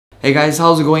Hey guys,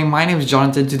 how's it going? My name is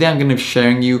Jonathan. Today I'm going to be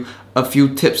sharing you a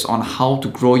few tips on how to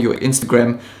grow your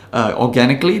Instagram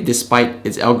organically despite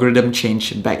its algorithm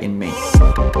change back in May.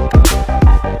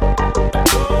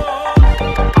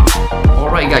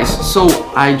 Alright guys, so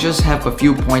I just have a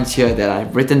few points here that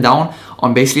I've written down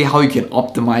on basically how you can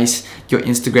optimize your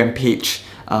Instagram page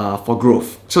for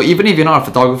growth. So even if you're not a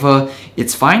photographer,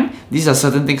 it's fine. These are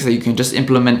certain things that you can just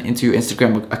implement into your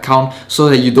Instagram account so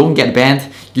that you don't get banned,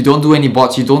 you don't do any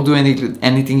bots, you don't do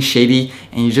anything shady,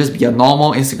 and you just be a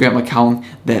normal Instagram account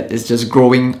that is just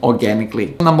growing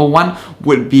organically. Number one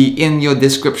would be in your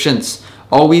descriptions.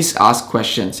 Always ask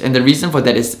questions, and the reason for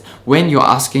that is when you're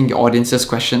asking your audiences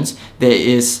questions, there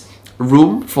is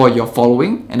room for your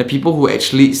following and the people who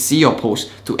actually see your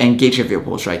post to engage with your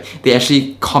post, right? They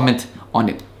actually comment on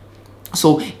it.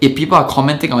 So if people are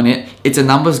commenting on it, it's a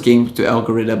numbers game to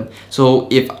algorithm. So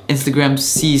if Instagram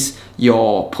sees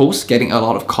your post getting a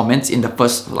lot of comments in the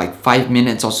first like 5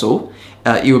 minutes or so,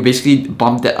 it will basically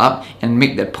bump that up and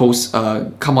make that post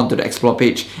come onto the explore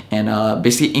page and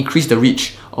basically increase the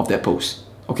reach of that post.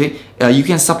 Okay, you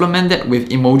can supplement that with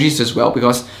emojis as well,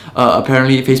 because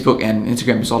apparently Facebook and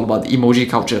Instagram is all about the emoji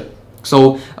culture.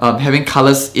 So having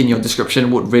colors in your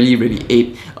description would really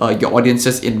aid your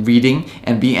audiences in reading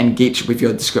and being engaged with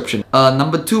your description.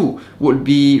 Number two would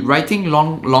be writing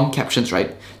long captions,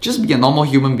 right? Just be a normal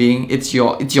human being. It's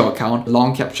your account.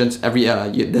 Long captions,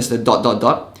 there's the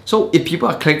dot. So if people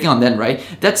are clicking on that, right,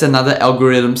 that's another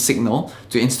algorithm signal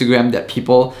to Instagram that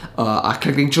people are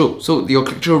clicking through. So your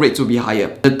click-through rates will be higher.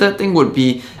 The third thing would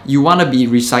be you want to be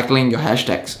recycling your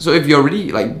hashtags. So if you're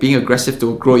really like being aggressive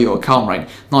to grow your account, right,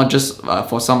 not just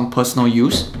for some personal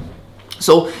use.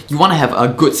 So you want to have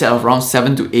a good set of around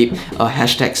 7 to 8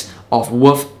 hashtags of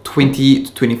worth 20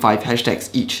 to 25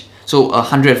 hashtags each. So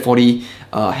 140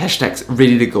 hashtags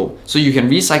ready to go. So you can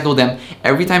recycle them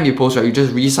every time you post, right? You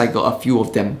just recycle a few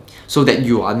of them so that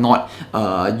you are not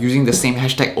using the same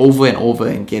hashtag over and over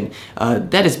again.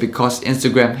 That is because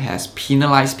Instagram has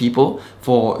penalized people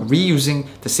for reusing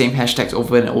the same hashtags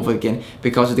over and over again,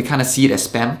 because they kind of see it as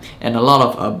spam, and a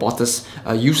lot of botters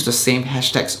use the same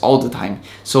hashtags all the time.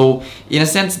 So in a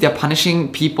sense, they're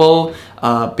punishing people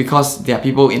because there are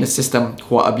people in the system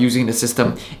who are abusing the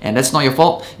system, and that's not your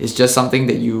fault. It's just something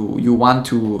that you want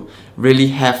to really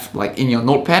have like in your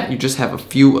notepad. You just have a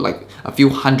few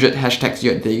hundred hashtags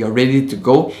that you're ready to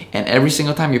go, and every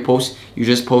single time you post, you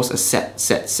just post a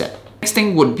set. Next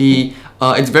thing would be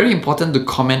it's very important to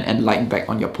comment and like back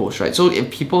on your post, right? So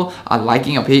if people are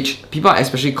liking your page, people are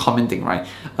especially commenting, right?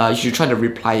 You should try to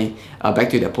reply back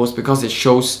to their post, because it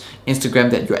shows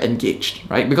Instagram that you're engaged,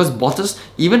 right? Because botters,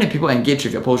 even if people engage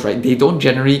with your post, right, they don't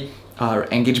generally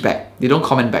engage back. They don't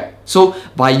comment back. So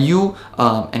by you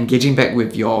engaging back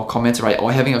with your comments, right,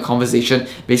 or having a conversation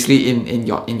basically in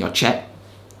your chat,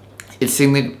 it's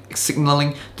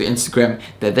signaling to Instagram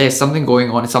that there is something going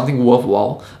on, something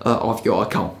worthwhile of your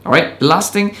account. Alright, the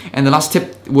last thing and the last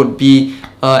tip would be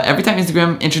every time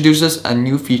Instagram introduces a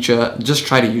new feature, just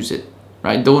try to use it.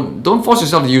 Right? Don't force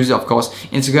yourself to use it, of course.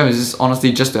 Instagram is just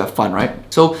honestly just to have fun, right?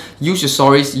 So use your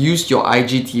stories, use your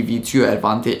IGTV to your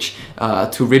advantage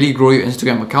to really grow your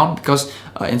Instagram account, because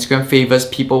Instagram favors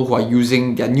people who are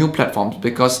using their new platforms,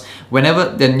 because whenever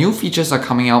the new features are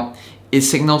coming out, it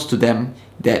signals to them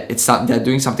that they're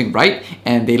doing something right,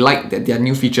 and they like that their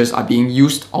new features are being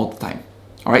used all the time.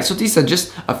 Alright, so these are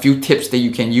just a few tips that you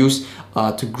can use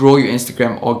to grow your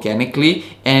Instagram organically,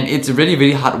 and it's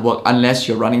really hard work unless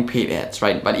you're running paid ads,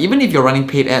 right? But even if you're running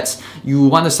paid ads, you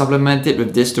want to supplement it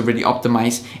with this to really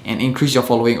optimize and increase your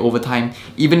following over time,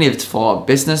 even if it's for a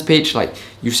business page like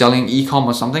you're selling e-com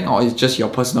or something, or it's just your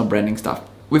personal branding stuff.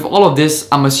 With all of this,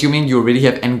 I'm assuming you already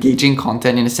have engaging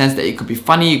content, in the sense that it could be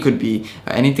funny, it could be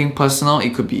anything personal,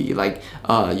 it could be like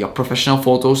your professional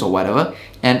photos or whatever.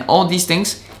 And all these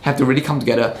things have to really come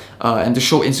together and to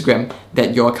show Instagram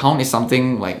that your account is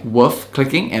something like worth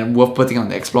clicking and worth putting on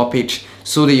the explore page,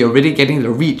 so that you're really getting the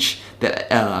reach that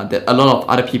that a lot of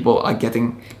other people are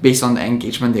getting based on the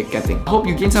engagement they're getting. I hope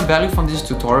you gain some value from this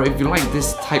tutorial. If you like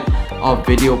this type of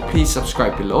video, please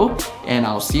subscribe below, and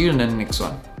I'll see you in the next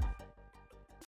one.